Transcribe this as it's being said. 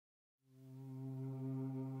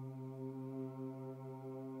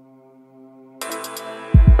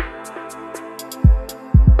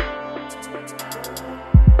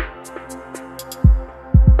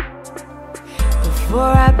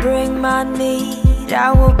my need,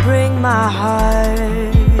 I will bring my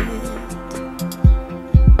heart.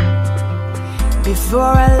 Before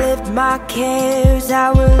I lift my cares, I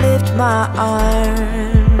will lift my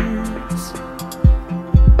arms.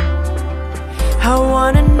 I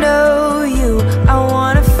wanna know you, I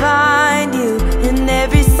wanna find you in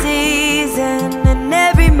every season, in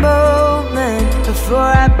every moment.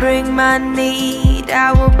 Before I bring my need,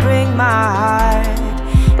 I will bring my heart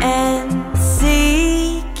and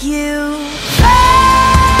seek you.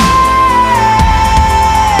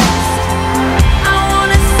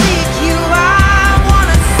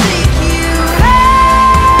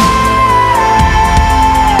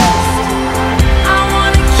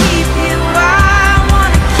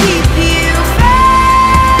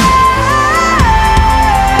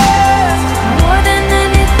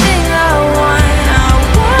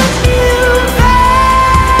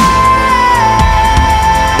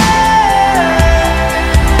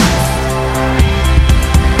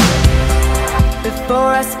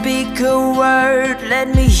 Before I speak a word,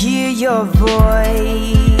 let me hear your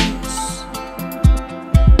voice.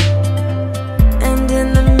 And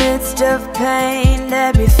in the midst of pain,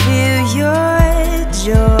 let me feel your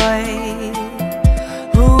joy.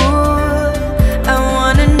 Ooh, I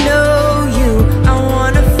wanna know you, I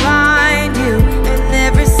wanna find you in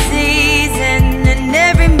every season, in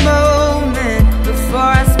every moment.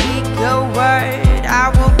 Before I speak a word, I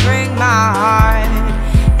will bring my heart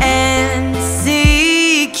and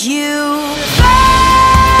seek you.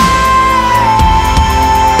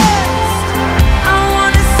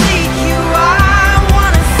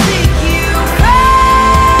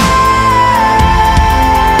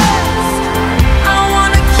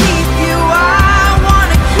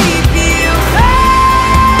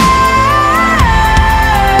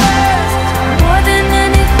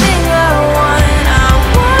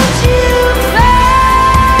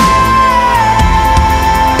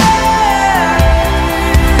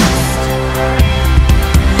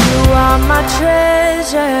 My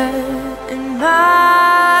treasure and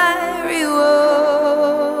my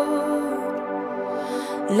reward.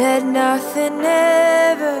 Let nothing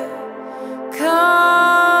ever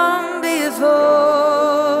come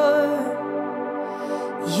before.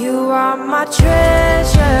 You are my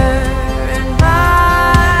treasure.